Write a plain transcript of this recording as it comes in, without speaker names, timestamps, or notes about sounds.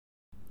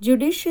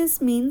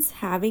Judicious means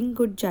having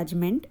good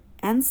judgment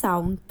and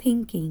sound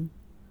thinking.